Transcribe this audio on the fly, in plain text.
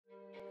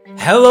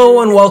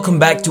Hello and welcome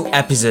back to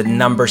episode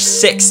number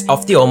 6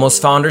 of the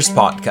Almost Founders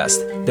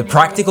podcast, the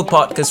practical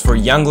podcast for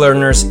young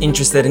learners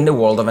interested in the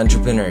world of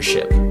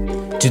entrepreneurship.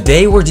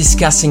 Today we're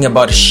discussing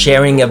about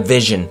sharing a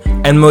vision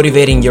and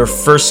motivating your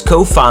first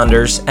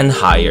co-founders and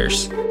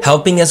hires.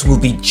 Helping us will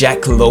be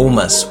Jack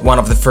Lomas, one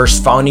of the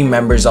first founding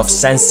members of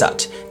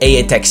Sensat,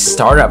 a tech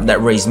startup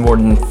that raised more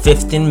than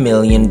 $15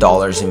 million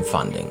in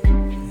funding.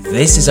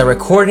 This is a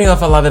recording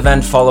of a live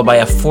event followed by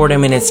a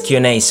 40-minute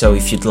Q&A, so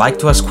if you'd like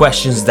to ask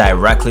questions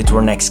directly to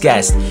our next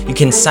guest, you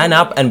can sign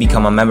up and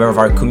become a member of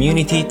our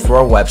community through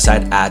our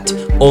website at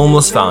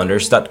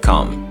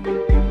almostfounders.com.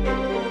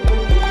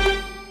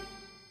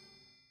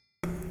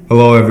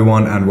 Hello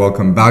everyone and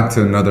welcome back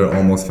to another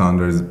Almost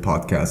Founders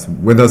podcast.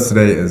 With us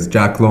today is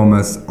Jack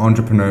Lomas,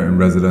 entrepreneur in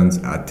residence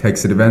at Tech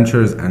City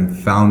Ventures and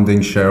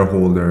founding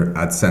shareholder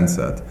at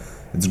Sensat.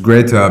 It's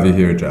great to have you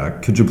here,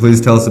 Jack. Could you please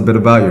tell us a bit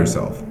about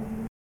yourself?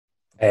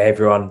 Hey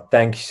everyone,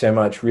 thank you so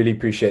much. Really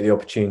appreciate the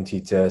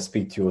opportunity to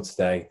speak to you all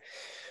today.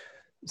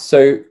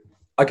 So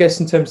I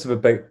guess in terms of a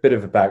bit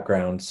of a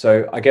background,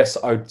 so I guess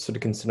I would sort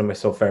of consider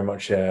myself very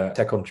much a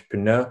tech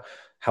entrepreneur.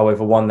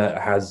 However, one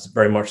that has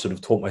very much sort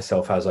of taught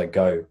myself as I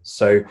go.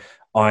 So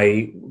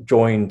I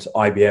joined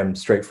IBM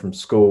straight from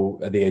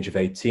school at the age of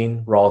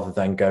 18, rather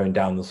than going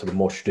down the sort of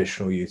more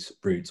traditional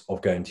route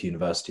of going to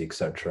university,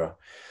 etc.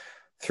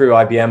 Through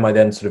IBM, I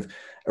then sort of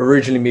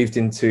originally moved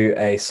into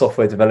a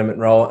software development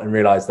role and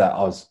realized that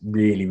I was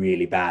really,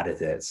 really bad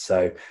at it.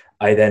 So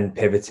I then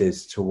pivoted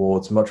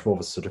towards much more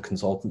of a sort of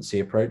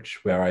consultancy approach,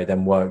 where I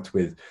then worked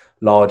with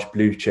large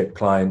blue chip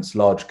clients,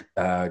 large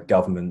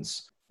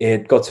governments.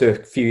 It got to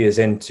a few years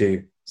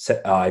into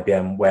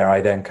IBM, where I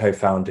then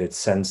co-founded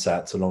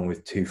Sensat along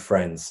with two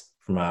friends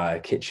from our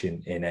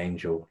kitchen in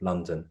Angel,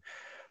 London.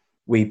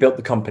 We built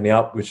the company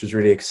up, which was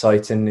really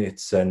exciting.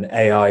 It's an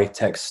AI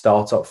tech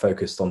startup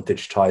focused on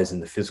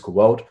digitizing the physical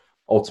world,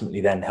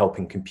 ultimately then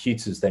helping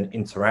computers then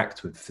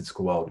interact with the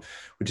physical world,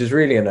 which is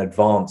really an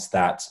advance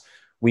that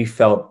we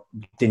felt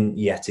didn't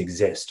yet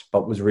exist,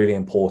 but was really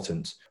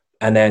important.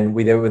 And then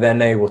we were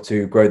then able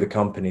to grow the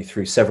company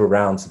through several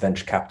rounds of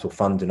venture capital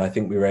funding. I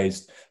think we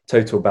raised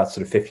total about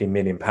sort of £15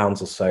 million or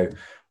so,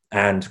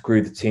 and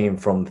grew the team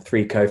from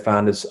 3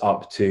 co-founders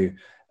up to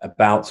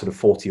about sort of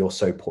 40 or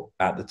so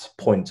at the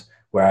point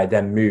where I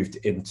then moved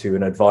into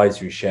an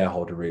advisory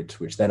shareholder route,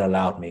 which then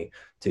allowed me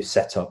to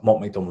set up Mott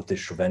MacDonald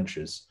Digital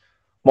Ventures.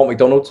 Mott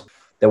MacDonald,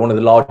 they're one of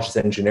the largest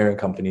engineering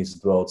companies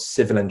of the world,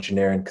 civil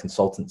engineering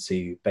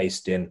consultancy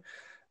based in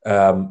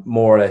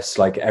more or less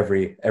like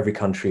every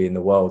country in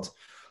the world.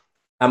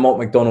 And Mott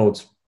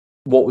MacDonald,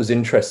 what was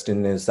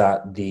interesting is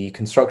that the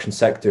construction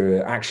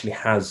sector actually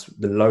has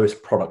the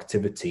lowest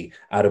productivity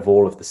out of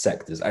all of the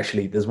sectors.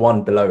 Actually, there's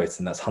one below it,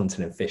 and that's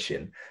hunting and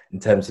fishing in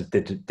terms of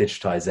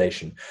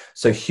digitization.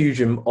 So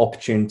huge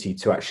opportunity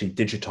to actually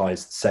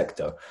digitize the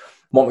sector.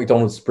 Mott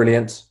MacDonald's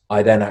brilliant.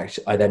 I then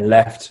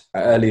left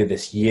earlier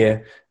this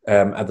year,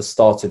 at the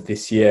start of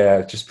this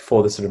year, just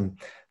before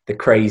the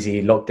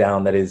crazy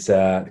lockdown that is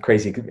the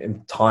crazy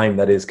time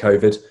that is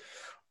COVID,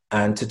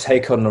 and to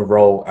take on a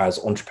role as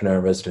entrepreneur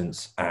in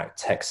residence at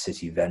Tech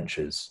City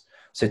Ventures.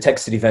 So Tech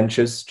City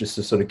Ventures, just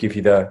to sort of give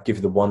you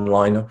the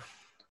one-liner,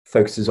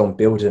 focuses on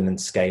building and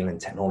scaling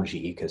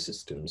technology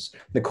ecosystems.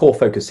 The core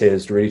focus here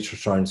is really to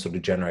try and sort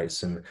of generate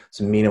some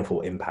meaningful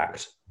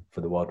impact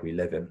for the world we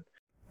live in.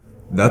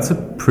 That's a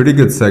pretty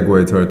good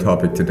segue to our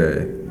topic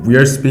today. We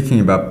are speaking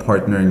about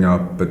partnering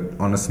up, but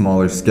on a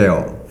smaller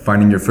scale,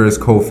 finding your first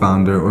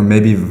co-founder or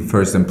maybe even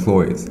first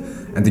employees.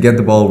 And to get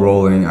the ball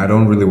rolling, I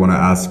don't really want to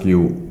ask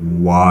you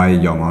why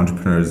young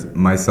entrepreneurs,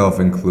 myself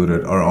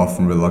included, are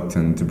often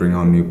reluctant to bring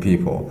on new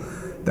people.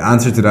 The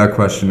answer to that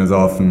question is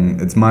often,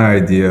 it's my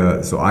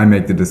idea, so I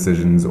make the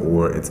decisions,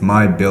 or it's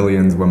my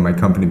billions when my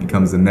company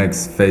becomes the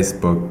next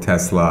Facebook,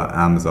 Tesla,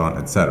 Amazon,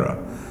 etc.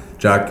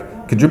 Jack,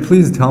 could you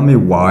please tell me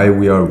why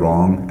we are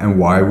wrong and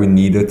why we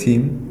need a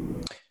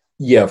team?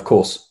 Yeah, of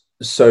course.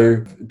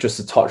 So just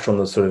to touch on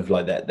the sort of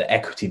like the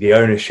equity, the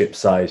ownership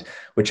side,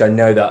 which I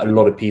know that a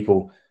lot of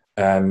people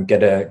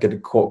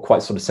get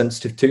quite sort of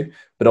sensitive to,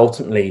 but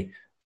ultimately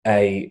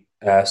a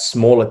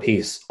smaller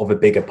piece of a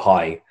bigger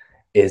pie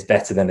is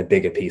better than a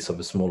bigger piece of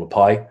a smaller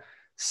pie.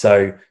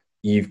 So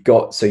you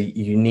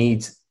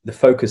need, the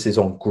focus is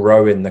on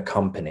growing the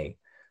company.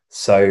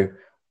 So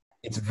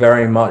it's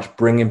very much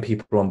bringing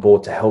people on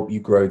board to help you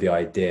grow the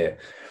idea.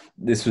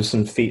 This was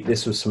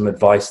some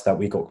advice that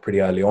we got pretty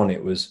early on.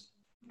 It was,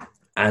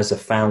 as a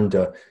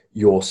founder,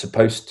 your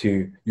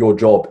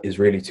job is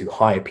really to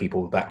hire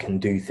people that can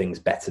do things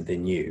better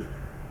than you.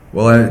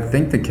 Well, I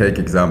think the cake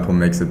example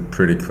makes it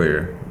pretty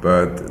clear,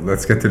 but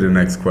let's get to the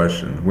next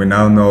question. We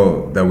now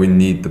know that we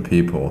need the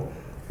people.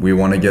 We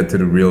want to get to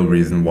the real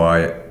reason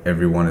why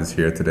everyone is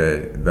here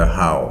today, the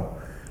how.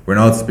 We're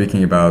not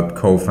speaking about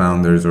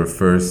co-founders or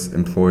first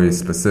employees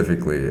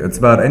specifically. It's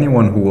about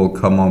anyone who will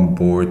come on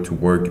board to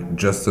work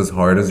just as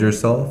hard as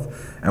yourself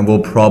and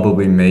will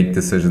probably make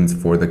decisions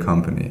for the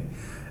company.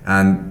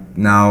 And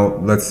now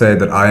let's say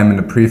that I am in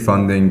the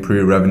pre-funding,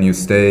 pre-revenue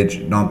stage,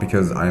 not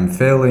because I am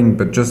failing,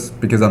 but just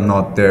because I'm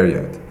not there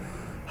yet.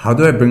 How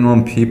do I bring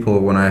on people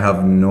when I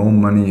have no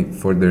money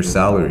for their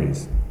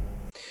salaries?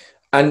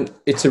 And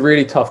it's a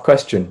really tough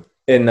question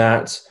in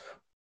that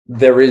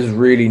there is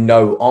really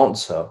no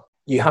answer.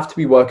 You have to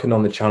be working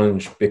on the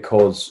challenge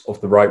because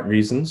of the right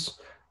reasons.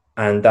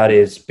 And that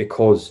is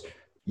because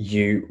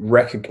you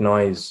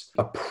recognize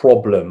a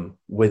problem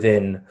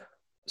within,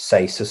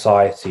 say,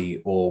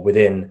 society or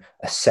within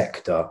a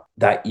sector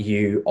that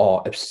you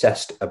are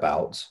obsessed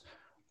about.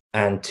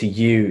 And to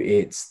you,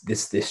 it's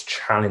this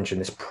challenge and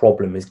this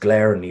problem is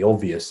glaringly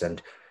obvious, and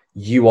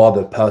you are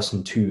the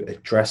person to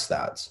address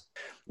that.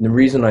 And the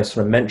reason I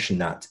sort of mention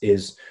that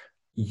is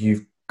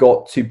you've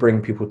got to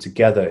bring people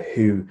together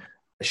who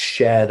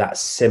share that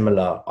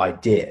similar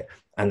idea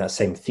and that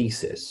same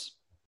thesis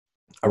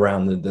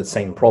around the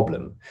same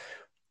problem.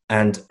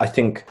 And I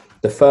think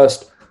the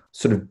first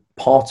sort of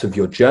part of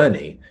your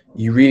journey,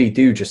 you really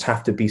do just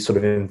have to be sort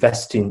of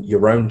investing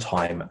your own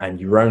time and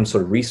your own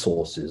sort of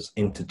resources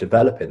into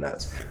developing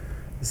that.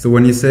 So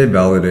when you say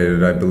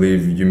validated, I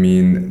believe you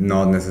mean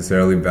not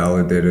necessarily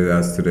validated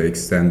as to the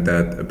extent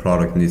that a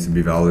product needs to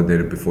be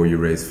validated before you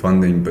raise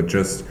funding, but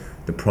just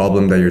the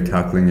problem that you're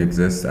tackling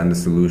exists and the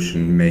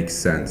solution makes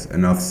sense,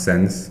 enough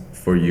sense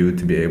for you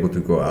to be able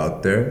to go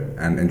out there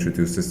and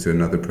introduce this to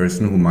another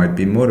person who might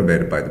be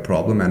motivated by the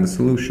problem and the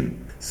solution.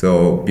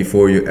 So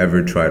before you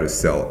ever try to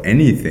sell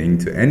anything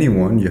to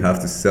anyone, you have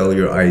to sell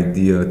your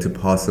idea to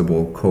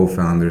possible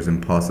co-founders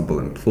and possible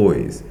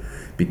employees.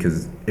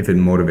 Because if it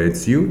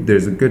motivates you,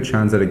 there's a good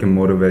chance that it can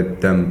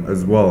motivate them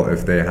as well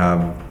if they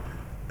have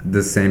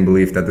the same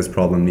belief that this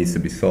problem needs to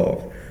be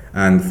solved.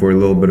 And for a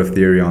little bit of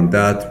theory on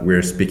that,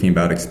 we're speaking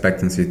about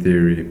expectancy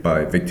theory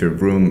by Victor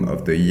Vroom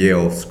of the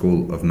Yale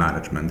School of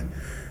Management.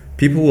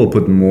 People will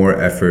put more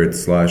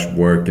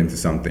effort/work into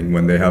something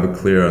when they have a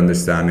clear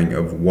understanding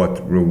of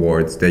what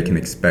rewards they can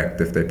expect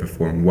if they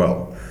perform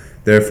well.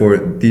 Therefore,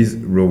 these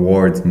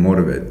rewards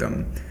motivate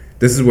them.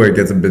 This is where it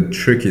gets a bit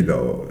tricky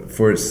though.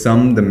 For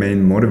some, the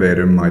main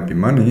motivator might be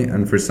money,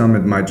 and for some,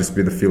 it might just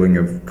be the feeling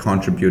of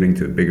contributing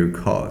to a bigger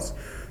cause.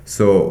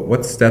 So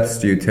what steps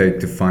do you take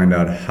to find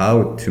out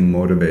how to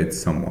motivate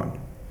someone?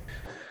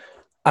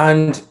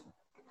 And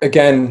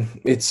again,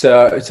 it's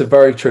a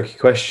very tricky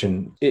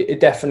question. It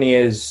definitely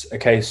is a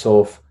case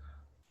of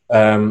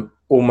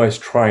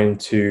almost trying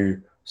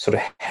to sort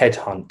of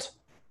headhunt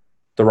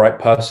the right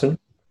person.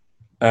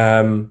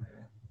 And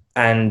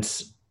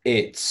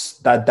it's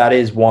that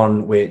is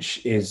one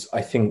which is,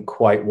 I think,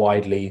 quite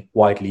widely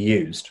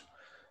used.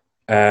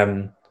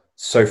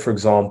 So for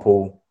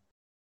example,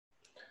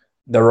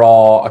 there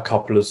are a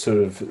couple of sort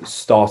of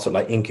startup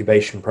like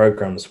incubation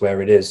programs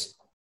where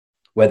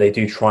they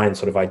do try and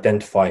sort of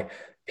identify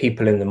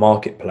people in the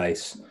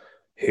marketplace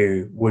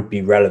who would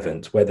be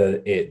relevant, whether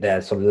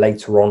they're sort of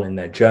later on in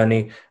their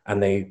journey,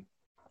 and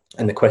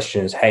the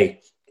question is,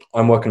 hey,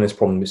 I'm working on this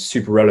problem, it's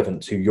super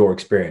relevant to your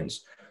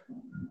experience.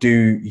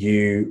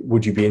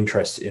 Would you be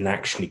interested in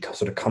actually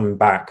sort of coming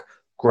back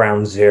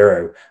ground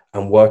zero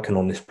and working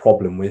on this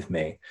problem with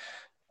me?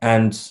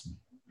 And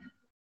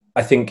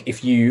I think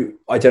if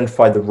you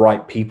identify the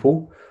right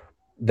people,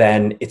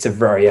 then it's a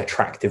very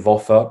attractive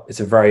offer. It's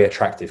a very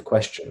attractive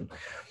question.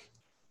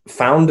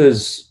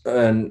 Founders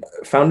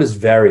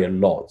vary a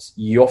lot.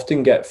 You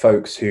often get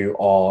folks who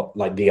are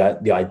like the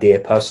idea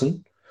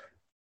person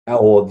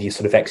or the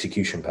sort of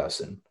execution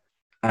person.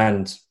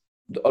 And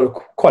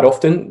quite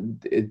often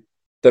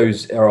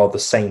those are the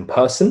same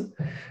person,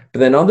 but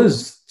then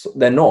others,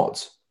 they're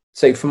not.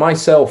 So for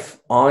myself,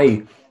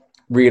 I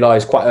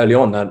realized quite early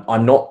on that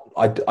I'm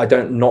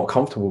not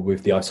comfortable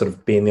with the sort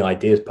of being the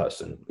ideas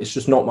person. It's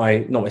just not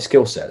my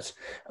skill set,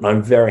 and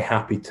I'm very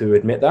happy to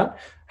admit that.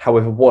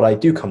 However, what I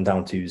do come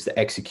down to is the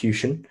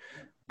execution,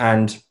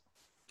 and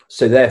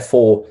so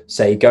therefore,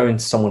 say going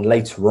to someone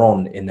later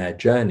on in their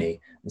journey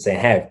and saying,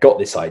 "Hey, I've got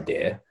this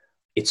idea.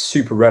 It's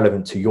super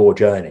relevant to your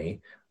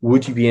journey.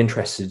 Would you be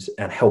interested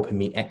in helping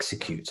me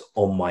execute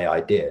on my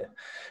idea?"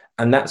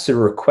 And that's a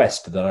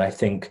request that I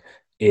think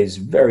is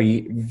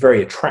very,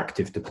 very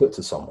attractive to put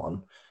to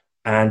someone,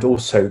 and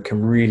also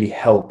can really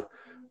help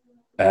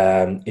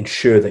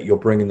ensure that you're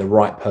bringing the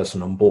right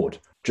person on board,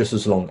 just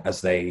as long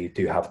as they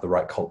do have the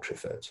right culture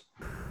fit.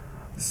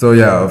 So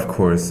yeah, of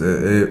course,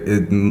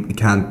 it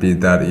can't be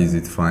that easy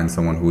to find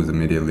someone who's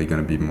immediately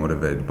going to be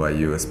motivated by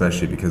you,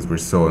 especially because we're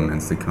so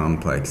immensely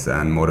complex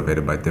and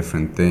motivated by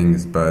different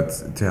things.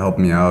 But to help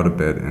me out a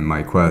bit in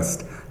my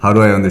quest, how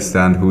do I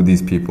understand who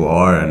these people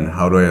are, and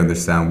how do I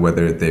understand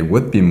whether they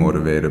would be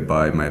motivated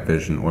by my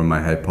vision or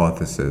my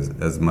hypothesis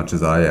as much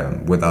as I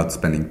am without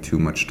spending too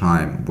much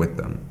time with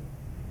them?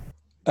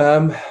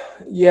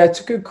 Yeah, it's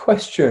a good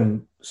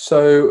question.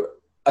 So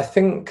I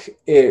think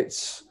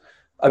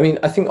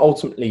I think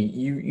ultimately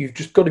you've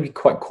just got to be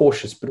quite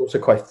cautious, but also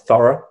quite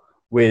thorough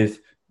with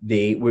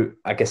the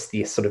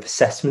sort of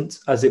assessment,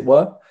 as it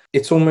were.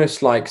 It's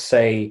almost like,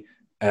 say,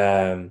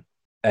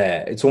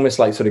 it's almost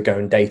like sort of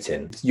going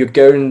dating. You're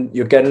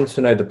getting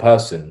to know the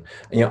person,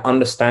 and you're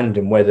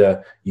understanding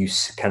whether you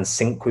can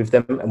sync with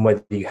them and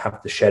whether you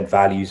have the shared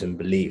values and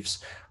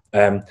beliefs.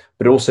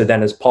 But also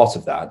then, as part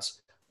of that,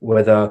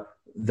 whether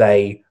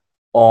they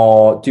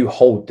do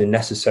hold the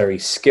necessary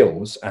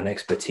skills and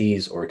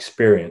expertise or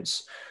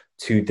experience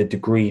to the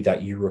degree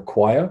that you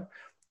require.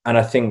 And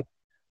I think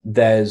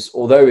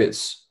although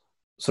it's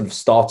sort of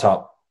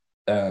startup,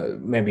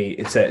 maybe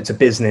it's a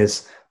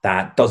business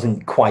that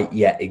doesn't quite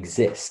yet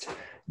exist,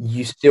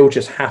 you still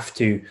just have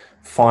to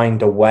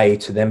find a way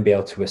to then be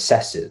able to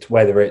assess it,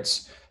 whether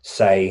it's,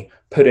 say,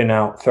 throwing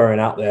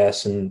out there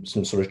some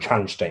sort of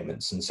challenge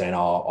statements and saying,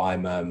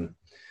 I'm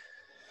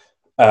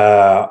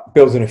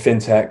building a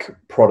fintech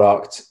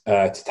product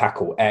to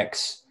tackle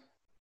X,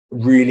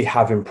 really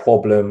having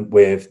problem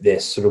with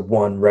this sort of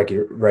one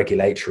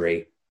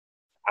regulatory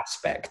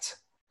aspect.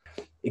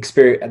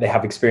 They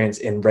have experience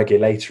in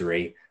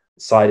regulatory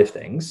side of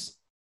things,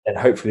 and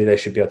hopefully they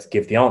should be able to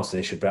give the answer.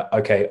 They should be,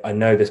 okay, I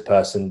know this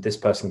person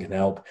can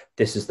help.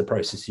 This is the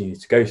process you need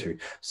to go through.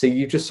 So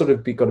you just sort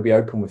of got to be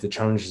open with the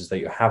challenges that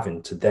you're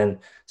having to then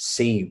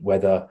see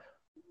whether,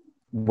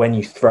 when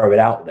you throw it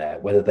out there,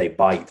 whether they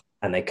bite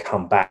and they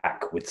come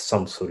back with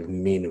some sort of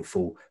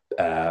meaningful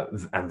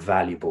and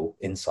valuable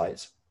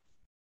insights.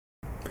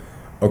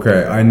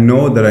 Okay, I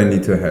know that I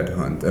need to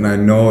headhunt, and I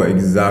know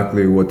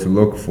exactly what to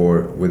look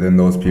for within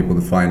those people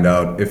to find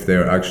out if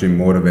they're actually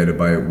motivated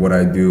by what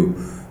I do.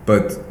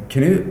 But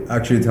can you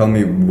actually tell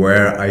me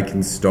where I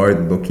can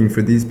start looking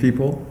for these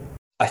people?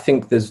 I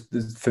think there's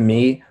for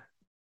me,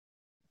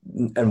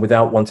 and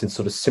without wanting to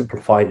sort of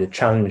simplify the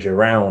challenge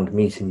around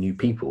meeting new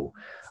people,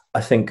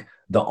 I think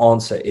the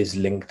answer is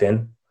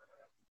LinkedIn.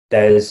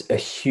 There's a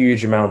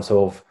huge amount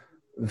of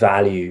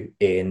value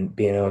in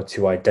being able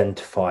to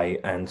identify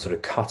and sort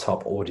of cut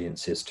up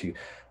audiences, to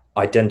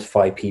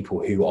identify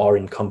people who are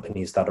in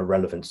companies that are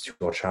relevant to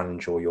your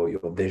challenge or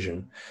your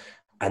vision,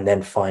 and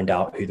then find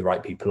out who the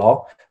right people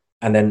are.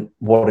 And then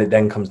what it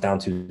then comes down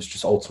to is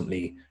just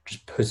ultimately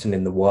just putting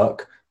in the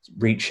work,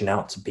 reaching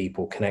out to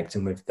people,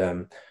 connecting with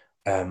them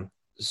with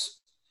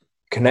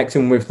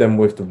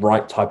the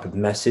right type of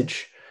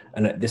message.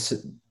 And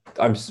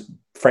I'm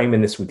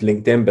framing this with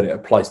LinkedIn, but it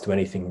applies to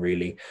anything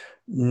really.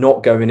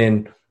 Not going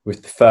in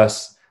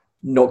first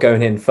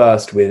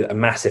with a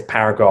massive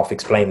paragraph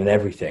explaining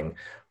everything,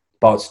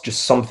 but it's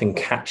just something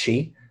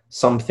catchy,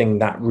 something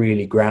that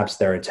really grabs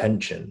their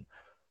attention,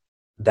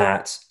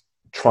 that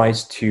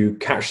tries to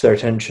catch their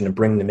attention and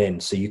bring them in,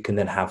 so you can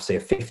then have, say,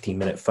 a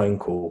 15-minute phone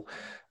call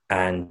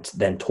and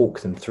then talk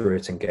them through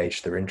it,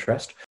 engage their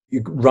interest.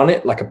 You run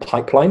it like a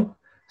pipeline,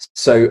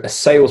 so a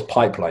sales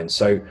pipeline.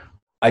 So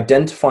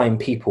identifying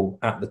people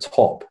at the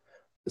top.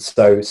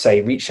 So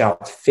say reach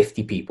out to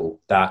 50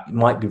 people that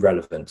might be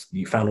relevant,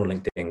 you found on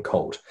LinkedIn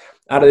cold.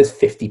 Out of those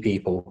 50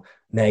 people,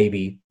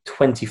 maybe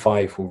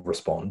 25 will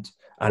respond.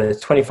 Out of those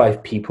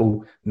 25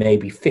 people,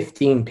 maybe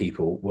 15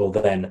 people will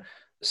then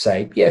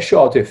say, yeah, sure,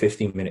 I'll do a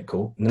 15-minute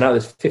call. And now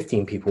there's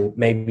 15 people,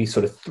 maybe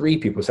sort of 3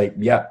 people say,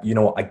 yeah, you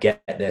know what, I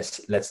get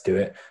this. Let's do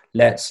it.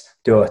 Let's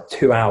do a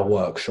 2-hour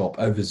workshop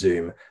over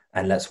Zoom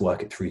and let's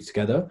work it through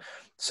together.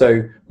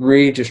 So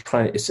really just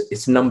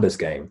it's a numbers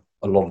game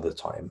a lot of the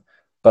time,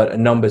 but a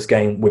numbers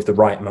game with the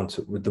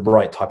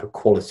right type of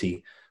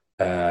quality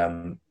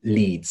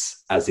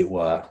leads, as it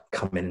were,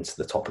 coming into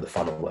the top of the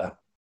funnel there.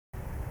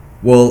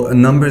 Well, a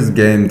numbers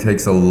game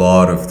takes a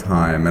lot of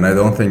time, and I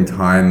don't think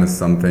time is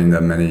something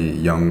that many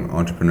young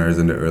entrepreneurs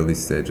in the early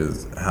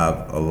stages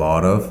have a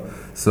lot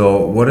of.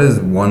 So what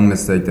is one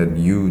mistake that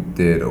you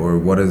did, or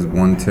what is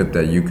one tip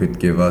that you could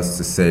give us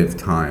to save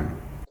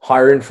time?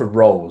 Hiring for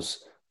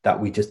roles that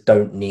we just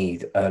don't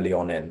need early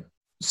on in.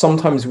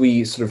 Sometimes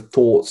we sort of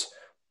thought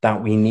that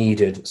we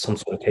needed some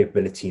sort of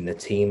capability in the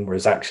team,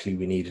 whereas actually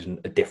we needed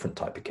a different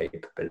type of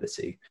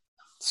capability.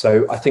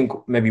 So I think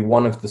maybe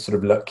one of the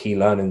sort of key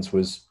learnings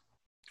was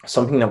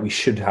something that we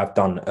should have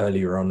done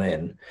earlier on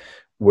in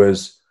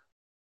was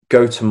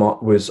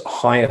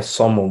hire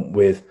someone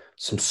with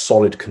some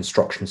solid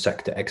construction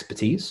sector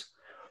expertise.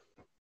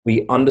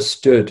 We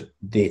understood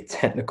the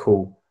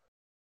technical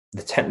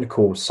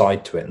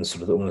side to it and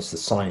sort of almost the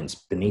science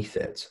beneath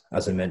it.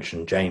 As I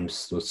mentioned,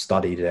 James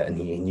studied it and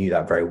he knew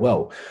that very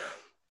well.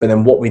 But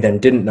then what we then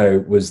didn't know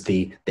was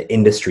the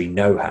industry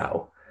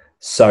know-how.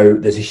 So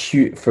there's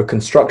for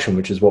construction,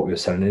 which is what we were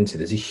selling into,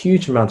 there's a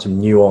huge amount of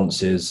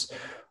nuances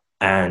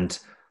and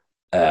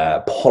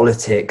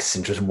politics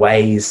and just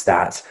ways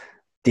that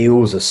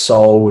deals are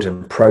sold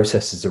and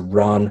processes are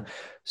run.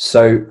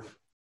 So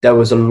there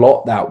was a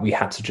lot that we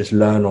had to just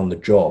learn on the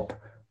job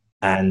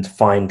and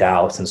find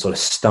out and sort of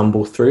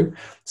stumble through.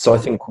 So I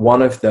think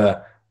one of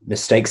the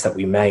mistakes that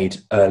we made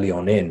early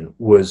on in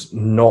was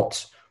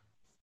not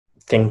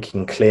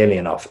thinking clearly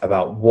enough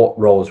about what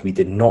roles we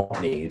did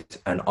not need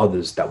and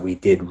others that we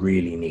did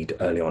really need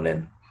early on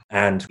in.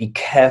 And be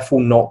careful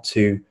not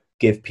to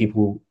give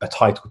people a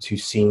title too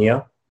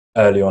senior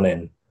early on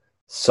in.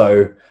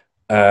 So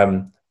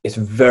it's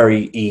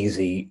very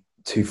easy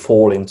to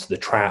fall into the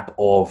trap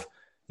of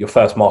your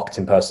first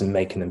marketing person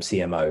making them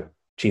CMO,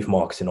 Chief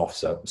Marketing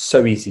Officer.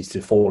 So easy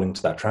to fall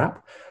into that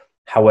trap.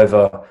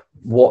 However,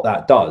 what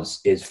that does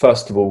is,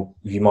 first of all,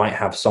 you might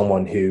have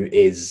someone who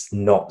is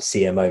not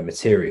CMO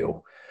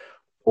material,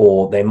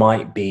 or they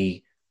might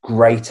be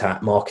great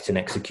at marketing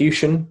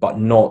execution, but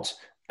not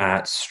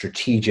at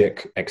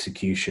strategic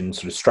execution,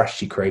 sort of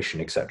strategy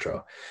creation,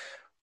 etc.,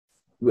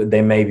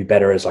 they may be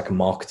better as like a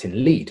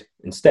marketing lead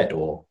instead,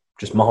 or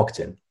just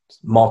marketing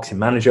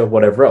manager,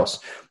 whatever else.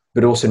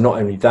 But also not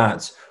only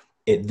that,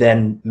 it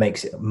then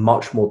makes it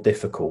much more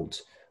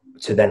difficult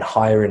to then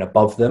hire in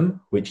above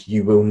them, which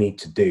you will need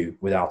to do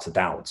without a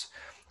doubt.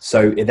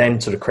 So it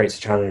then sort of creates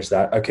a challenge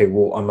that, okay,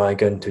 well, am I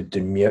going to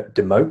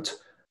demote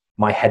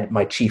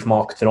my chief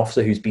marketing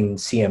officer who's been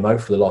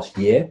CMO for the last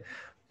year?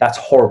 That's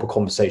a horrible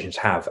conversation to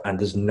have, and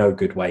there's no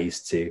good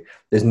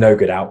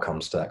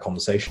outcomes to that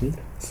conversation.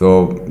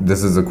 So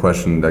this is a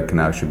question that can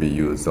actually be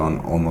used on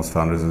Almost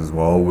Founders as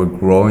well. We're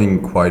growing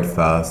quite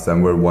fast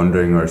and we're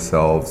wondering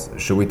ourselves,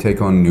 should we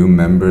take on new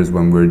members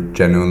when we're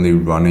genuinely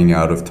running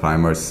out of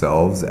time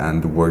ourselves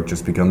and the work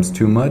just becomes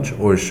too much?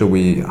 Or should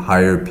we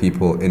hire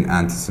people in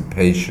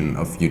anticipation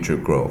of future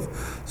growth?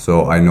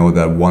 So I know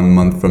that 1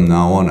 month from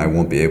now on, I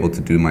won't be able to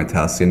do my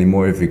tasks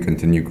anymore if we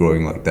continue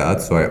growing like that.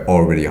 So I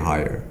already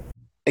hire.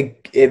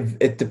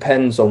 It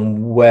depends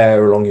on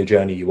where along your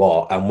journey you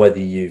are, and whether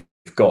you're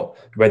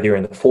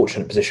in the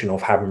fortunate position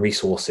of having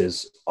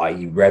resources,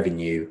 i.e.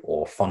 revenue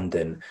or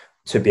funding,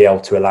 to be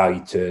able to allow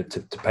you to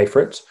pay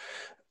for it.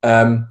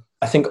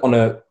 I think on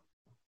a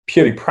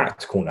purely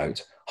practical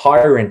note,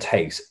 hiring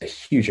takes a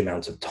huge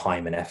amount of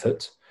time and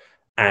effort,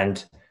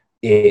 and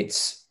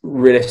it's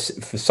really,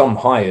 for some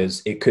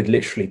hires, it could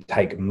literally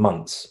take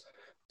months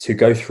to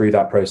go through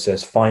that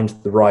process, find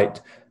the right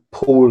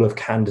pool of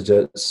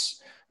candidates,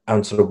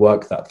 and sort of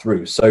work that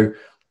through. So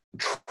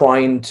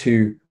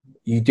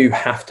you do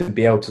have to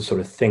be able to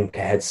sort of think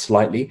ahead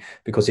slightly,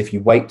 because if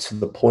you wait to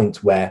the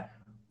point where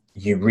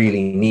you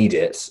really need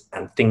it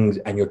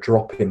and you're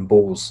dropping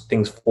balls,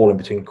 things fall in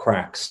between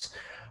cracks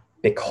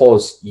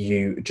because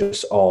you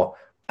just are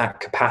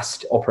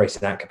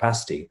operating at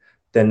capacity,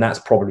 then that's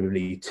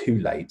probably too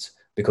late,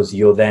 because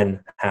you'll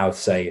then have,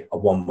 say, a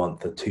 1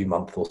 month or 2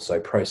 month or so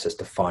process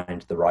to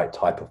find the right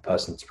type of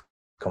person to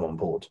come on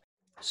board.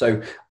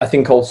 So I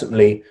think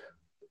ultimately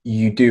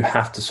you do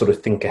have to sort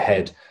of think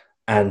ahead,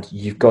 and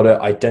you've got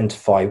to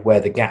identify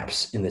where the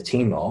gaps in the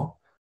team are.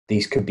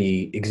 These could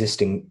be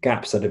existing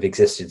gaps that have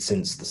existed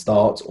since the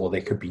start, or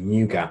they could be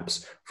new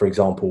gaps. For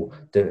example,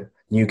 the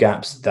new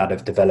gaps that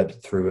have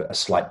developed through a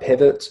slight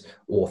pivot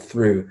or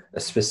through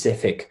a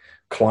specific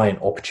client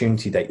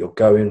opportunity that you're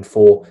going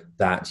for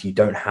that you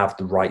don't have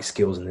the right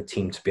skills in the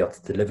team to be able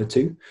to deliver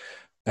to.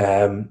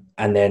 And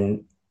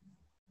then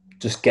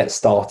just get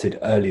started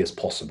early as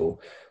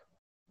possible.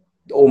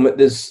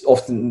 There's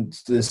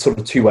sort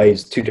of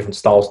two different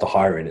styles to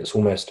hiring. It's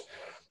almost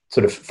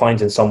sort of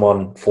finding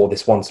someone for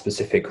this one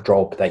specific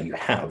job that you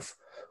have.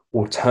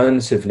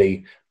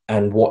 Alternatively,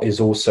 and what is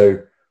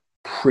also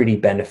pretty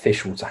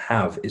beneficial to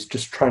have, is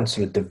just trying to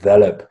sort of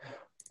develop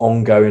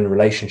ongoing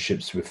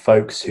relationships with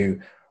folks who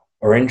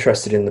are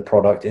interested in the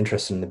product,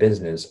 interested in the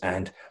business,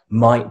 and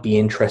might be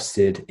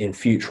interested in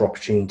future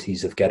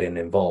opportunities of getting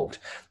involved.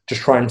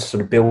 Just trying to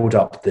sort of build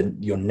up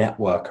your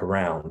network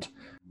around,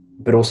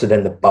 but also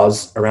then the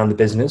buzz around the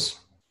business.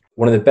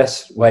 One of the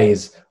best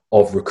ways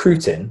of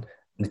recruiting,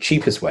 the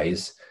cheapest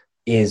ways,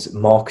 is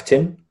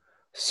marketing.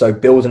 So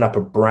building up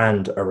a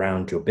brand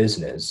around your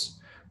business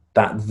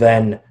that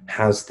then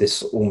has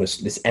this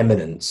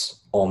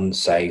eminence on,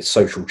 say,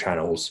 social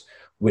channels,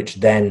 which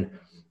then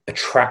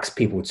attracts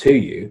people to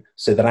you,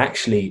 so that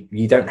actually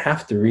you don't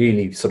have to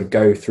really sort of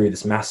go through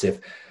this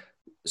massive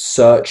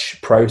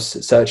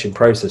searching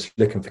process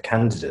looking for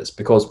candidates,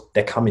 because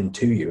they're coming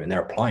to you and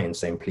they're applying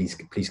saying, please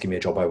give me a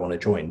job, I want to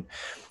join.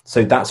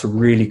 So that's a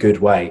really good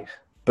way.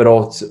 But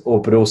also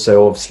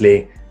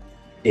obviously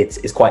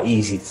it's quite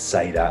easy to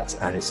say that,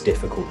 and it's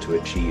difficult to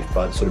achieve,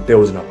 but sort of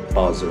building up a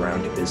buzz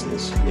around your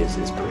business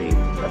is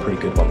a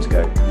pretty good one to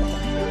go.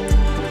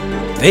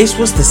 This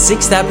was the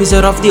 6th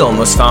episode of the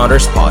Almost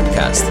Founders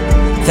podcast.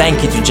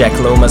 Thank you to Jack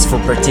Lomas for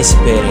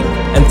participating,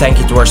 and thank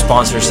you to our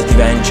sponsors at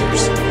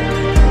Ventures.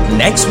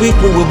 Next week,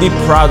 we will be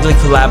proudly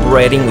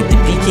collaborating with the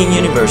Peking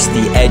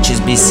University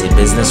HSBC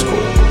Business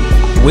School.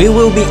 We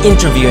will be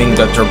interviewing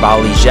Dr.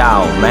 Bali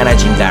Zhao,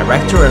 Managing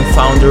Director and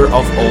founder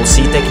of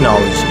Allseat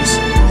Technologies,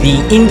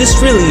 the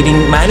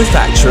industry-leading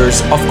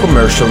manufacturers of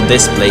commercial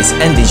displays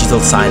and digital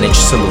signage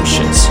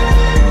solutions.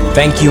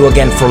 Thank you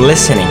again for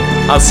listening.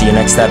 I'll see you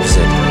next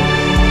episode.